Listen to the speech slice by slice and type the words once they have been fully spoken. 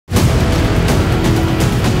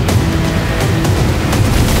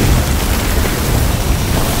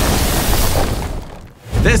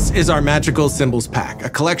This is our Magical Symbols Pack, a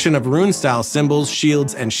collection of rune-style symbols,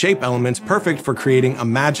 shields, and shape elements perfect for creating a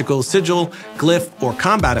magical sigil, glyph, or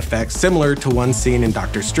combat effect similar to one seen in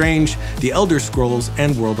Doctor Strange, The Elder Scrolls,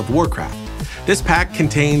 and World of Warcraft. This pack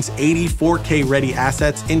contains 80 4K-ready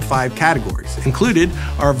assets in 5 categories. Included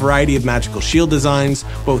are a variety of magical shield designs,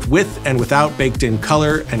 both with and without baked-in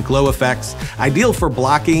color and glow effects, ideal for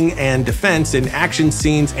blocking and defense in action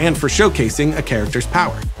scenes and for showcasing a character's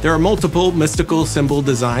power. There are multiple mystical symbol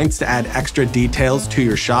designs to add extra details to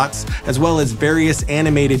your shots, as well as various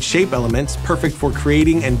animated shape elements perfect for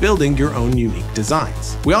creating and building your own unique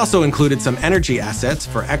designs. We also included some energy assets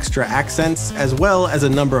for extra accents, as well as a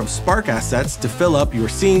number of spark assets to fill up your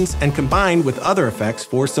scenes and combine with other effects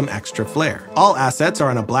for some extra flair. All assets are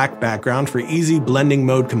on a black background for easy blending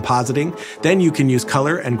mode compositing, then you can use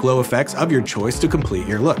color and glow effects of your choice to complete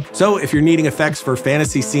your look. So if you're needing effects for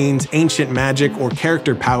fantasy scenes, ancient magic, or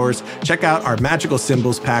character powers, check out our Magical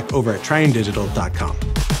Symbols Pack over at triumdigital.com.